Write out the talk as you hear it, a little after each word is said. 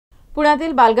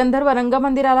पुण्यातील बालगंधर्व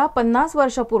रंगमंदिराला 50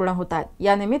 वर्ष पूर्ण होत आहेत।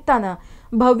 या निमित्तानं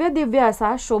भव्य दिव्य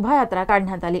असा शोभायात्रा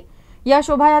काढण्यात आली। या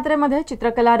शोभायात्रेमध्ये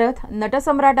चित्रकला रथ,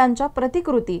 नटसम्राटांच्या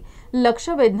प्रतिकृती लक्ष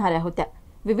वेधणाऱ्या होत्या।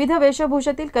 विविध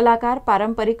वेशभूषेतील कलाकार,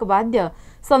 पारंपरिक वाद्य,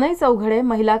 सनई चौघडे,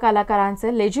 महिला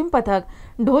कलाकारांचे लेझिम पथक,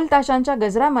 ढोल ताशांच्या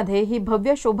गजरामध्ये ही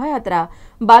भव्य शोभायात्रा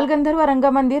बालगंधर्व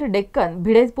रंगमंदिर, डेक्कन,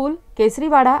 भिडे पूल,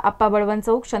 केसरीवाडा, आप्पा बळवंत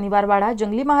चौक, शनिवारवाडा,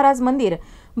 जंगली महाराज मंदिर,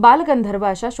 बालगंधर्व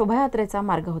अशा शोभायात्रेचा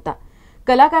मार्ग होता।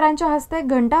 कलाकारांच्या हस्ते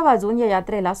घंटा वाजवून या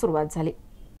यात्रेला सुरुवात झाली।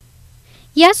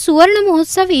 या सुवर्ण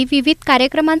महोत्सवी विविध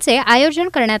कार्यक्रमांचे आयोजन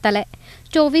करण्यात आले।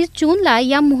 24 जूनला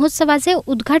या महोत्सवाचे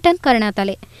उद्घाटन करण्यात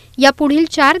आले। या पुढील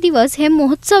 4 दिवस हे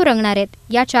महोत्सव रंगणार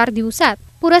आहेत। या 4 दिवसात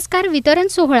पुरस्कार वितरण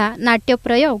सोहळा, नाट्य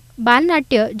प्रयोग,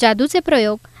 बालनाट्य, जादूचे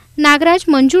प्रयोग, नागराज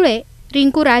मंजुळे,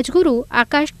 रिंकू राजगुरू,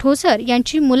 आकाश ठोसर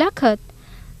यांची मुलाखत,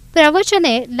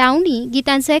 प्रवचने, लावणी,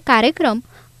 गीतांचे कार्यक्रम,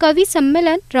 कवी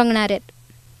संमेलन रंगणार आहेत।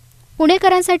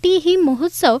 पुणेकरांसाठी ही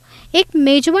महोत्सव एक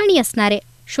मेजवानी असणार आहे।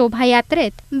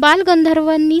 शोभायात्रेत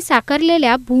बालगंधर्वांनी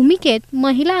साकारलेल्या भूमिकेत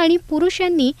महिला आणि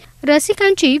पुरुषांनी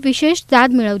रसिकांची विशेष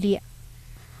दाद मिळवली आहे।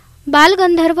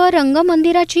 बालगंधर्व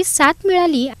रंगमंदिराची साथ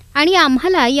मिळाली आणि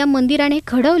आम्हाला या मंदिराने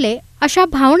घडवले अशा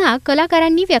भावना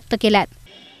कलाकारांनी व्यक्त केल्यात।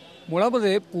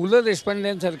 मुळामध्ये पु ल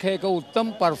देशपांडेंसारख्या एका उत्तम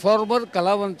परफॉर्मर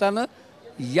कलावंतानं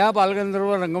या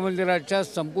बालगंधर्व रंगमंदिराच्या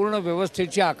संपूर्ण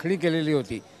व्यवस्थेची आखणी केलेली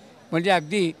होती। म्हणजे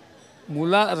अगदी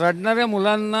रडणाऱ्या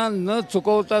मुलांना न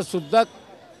चुकवता सुद्धा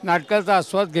नाटकाचा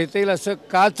आस्वाद घेता येईल असं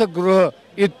काचगृह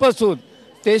इथपासून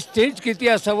ते स्टेज किती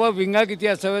असावं, विंगा किती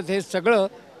असाव्यात, हे सगळं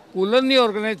पुलंनी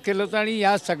ऑर्गनाईज केलं होतं। आणि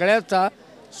या सगळ्याचा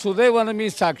सुदैवानं मी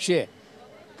साक्षी आहे,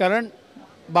 कारण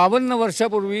 52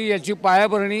 वर्षापूर्वी याची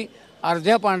पायाभरणी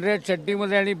अर्ध्या पांढऱ्या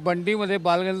चड्डीमध्ये आणि बंडीमध्ये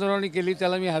बालगंधर्वांनी केली।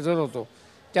 त्याला मी हजर होतो।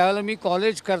 त्यावेळेला मी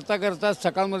कॉलेज करता करता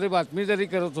सकाळमध्ये बातमीदारी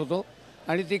करत होतो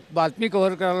आणि ती बातमी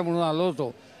कव्हर करायला म्हणून आलो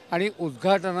होतो। आणि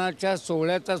उद्घाटनाच्या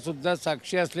सोहळ्याचा सुद्धा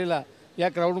साक्षी असलेला या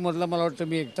क्राऊडमधला मला वाटतं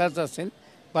मी एकटाच असेल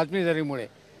बातमीदारीमुळे।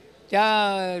 त्या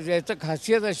याचं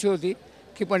खासियत अशी होती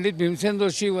की पंडित भीमसेन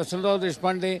जोशी, वसंतराव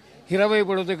देशपांडे, हिराबाई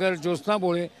बडोदेकर, ज्योत्स्ना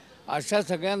बोळे अशा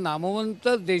सगळ्या नामवंत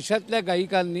देशातल्या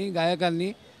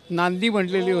गायकांनी नांदी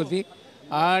म्हटलेली होती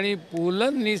आणि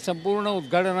पुलंनी संपूर्ण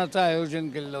उद्घाटनाचं आयोजन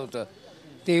केलेलं होतं।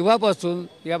 तेव्हापासून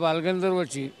या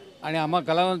बालगंधर्वची आणि आम्हा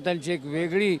कलावंतांची एक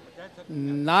वेगळी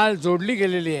नाळ जोडली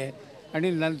गेलेली आहे। आणि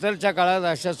नंतरच्या काळात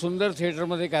अशा सुंदर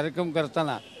थिएटरमध्ये कार्यक्रम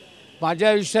करताना माझ्या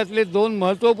आयुष्यातले 2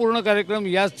 महत्त्वपूर्ण कार्यक्रम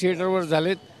याच थिएटरवर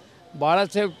झालेत।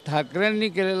 बाळासाहेब ठाकरेंनी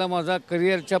केलेला माझा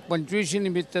करिअरच्या 25वी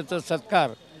निमित्ताचा सत्कार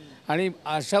आणि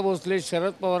आशा भोसले,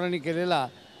 शरद पवारांनी केलेला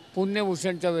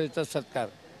पुण्यभूषणच्या वेळेचा सत्कार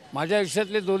माझ्या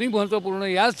आयुष्यातले दोन्ही महत्त्वपूर्ण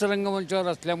याच रंगमंचावर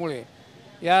असल्यामुळे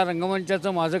या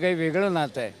रंगमंचाचं माझं काही वेगळं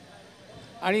नातं आहे।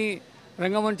 आणि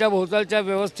रंगमंचाभोवतालच्या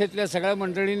व्यवस्थेतल्या सगळ्या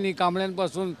मंडळींनी,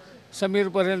 कांबळ्यांपासून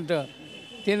समीरपर्यंत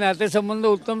ते नातेसंबंध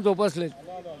उत्तम जोपासलेत।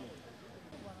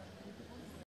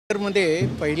 मध्ये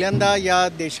पहिल्यांदा या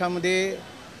देशामध्ये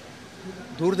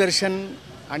दूरदर्शन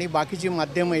आणि बाकीची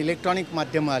माध्यमं, इलेक्ट्रॉनिक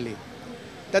माध्यमं आली।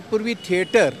 तत्पूर्वी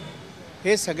थिएटर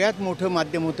हे सगळ्यात मोठं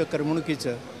माध्यम होतं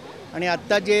करमणुकीचं। आणि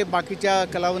आत्ता जे बाकीच्या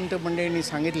कलावंत मंडळींनी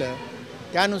सांगितलं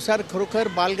त्यानुसार खरोखर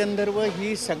बालगंधर्व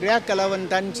ही सगळ्या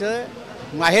कलावंतांचं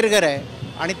माहेरघर आहे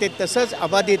आणि ते तसंच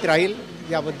अबाधित राहील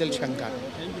याबद्दल शंका नाही।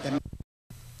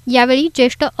 यावेळी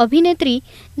ज्येष्ठ अभिनेत्री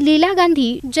लीला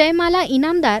गांधी, जयमाला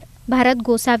इनामदार, भारत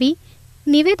गोसावी,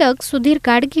 निवेदक सुधीर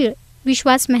गाडगीळ,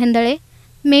 विश्वास मेहेंदळे,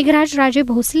 मेघराज राजे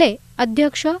भोसले,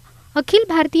 अध्यक्ष अखिल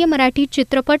भारतीय मराठी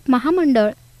चित्रपट महामंडळ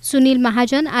सुनील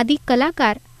महाजन आदी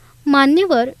कलाकार,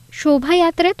 मान्यवर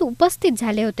शोभायात्रेत उपस्थित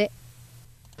झाले होते।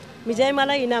 मी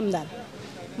जयमाला इनामदार,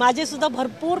 माझे सुद्धा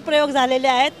भरपूर प्रयोग झालेले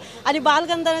आहेत। आणि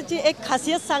बालगंधर्वाची एक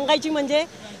खासियत सांगायची म्हणजे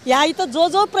ह्या इथं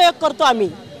जो प्रयोग करतो आम्ही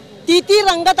ती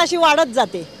रंगत अशी वाढत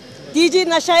जाते। ती जी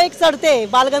नशा एक चढते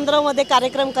बालगंधर्वमध्ये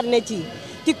कार्यक्रम करण्याची,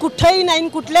 ती कुठेही नाही,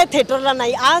 कुठल्याही थिएटरला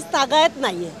नाही, आज तागायत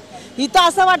नाही आहे। इथं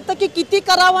असं वाटतं की किती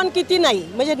करावं आणि किती नाही।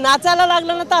 म्हणजे नाचायला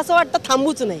लागलं ना तर असं वाटतं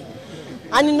थांबूच नाही,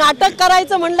 आणि नाटक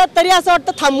करायचं म्हणलं तरी असं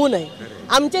वाटतं थांबू नये।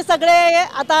 आमचे सगळे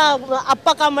आता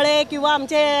आप्पा कांबळे किंवा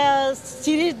आमचे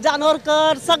शिरीष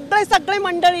जानोरकर सगळे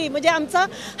मंडळी, म्हणजे आमचा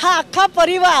हा अख्खा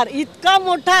परिवार इतका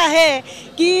मोठा आहे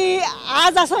की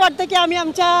आज असं वाटतं की आम्ही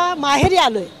आमच्या माहेरी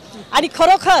आलो आहे। आणि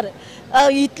खरोखर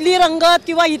इथली रंगत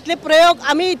किंवा इथले प्रयोग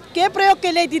आम्ही इतके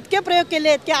प्रयोग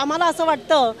केलेत की आम्हाला असं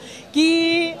वाटतं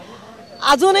की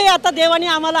अजूनही आता देवाने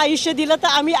आम्हाला आयुष्य दिलं तर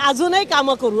आम्ही अजूनही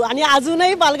कामं करू आणि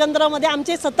अजूनही बालगंधर्वामध्ये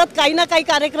आमचे सतत काही ना काही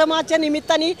कार्यक्रमाच्या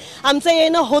निमित्ताने आमचं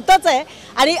येणं होतच आहे।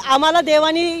 आणि आम्हाला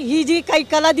देवाने ही जी काही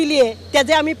कला दिली आहे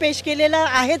त्याचे आम्ही पेश केलेलं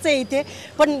आहेच आहे इथे।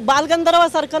 पण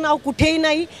बालगंधर्वासारखं नाव कुठेही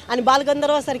नाही आणि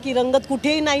बालगंधर्वासारखी रंगत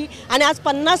कुठेही नाही। आणि आज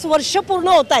 50 वर्ष पूर्ण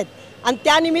होत आहेत आणि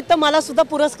त्यानिमित्त मला सुद्धा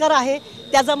पुरस्कार आहे,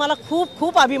 त्याचा मला खूप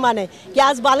खूप अभिमान आहे की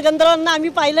आज बालगंधर्वांना आम्ही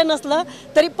पाहिलं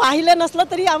नसलं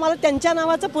तरी आम्हाला त्यांच्या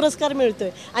नावाचा पुरस्कार मिळतोय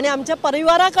आणि आमच्या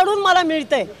परिवाराकडून मला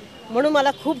मिळतंय, म्हणून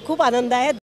मला खूप खूप आनंद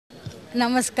आहे.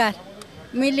 नमस्कार,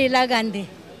 मी लीला गांधी.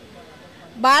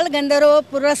 बालगंधर्व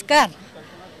पुरस्कार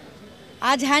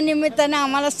आज ह्या निमित्तानं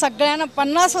आम्हाला सगळ्यांना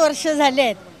 50 वर्ष झाले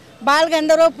आहेत.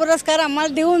 बालगंधर्व पुरस्कार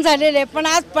आम्हाला देऊन झालेले आहे, पण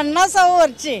आज 50वे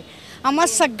वर्षी आम्हा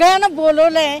सगळ्यांना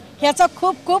बोलवलं आहे, ह्याचा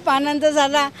खूप खूप आनंद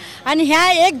झाला. आणि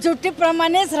ह्या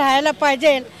एकजुटीप्रमाणेच राहायला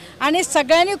पाहिजे आणि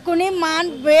सगळ्यांनी कुणी मान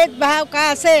भेदभाव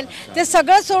काय असेल ते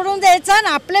सगळं सोडून द्यायचं आणि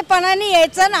आपलेपणाने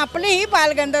यायचं आणि आपलेही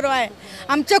बालगंधर्व आहे.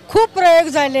 आमचे खूप प्रयोग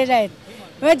झालेले आहेत.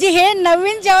 म्हणजे हे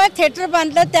नवीन जेव्हा थिएटर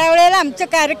बांधलं त्यावेळेला आमचे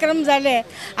कार्यक्रम झाले.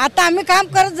 आता आम्ही काम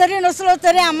करत जरी नसलो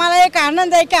तरी आम्हाला एक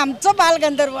आनंद आहे की आमचं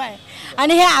बालगंधर्व आहे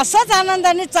आणि हे असंच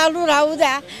आनंदाने चालू राहू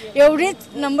द्या, एवढीच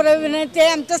नम्र विनंती आहे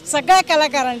आमच्या सगळ्या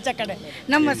कलाकारांच्याकडे.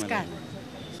 नमस्कार.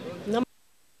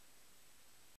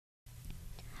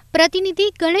 प्रतिनिधी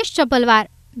Ganesh चपलवार,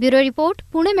 bureau report,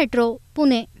 Pune metro,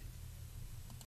 Pune.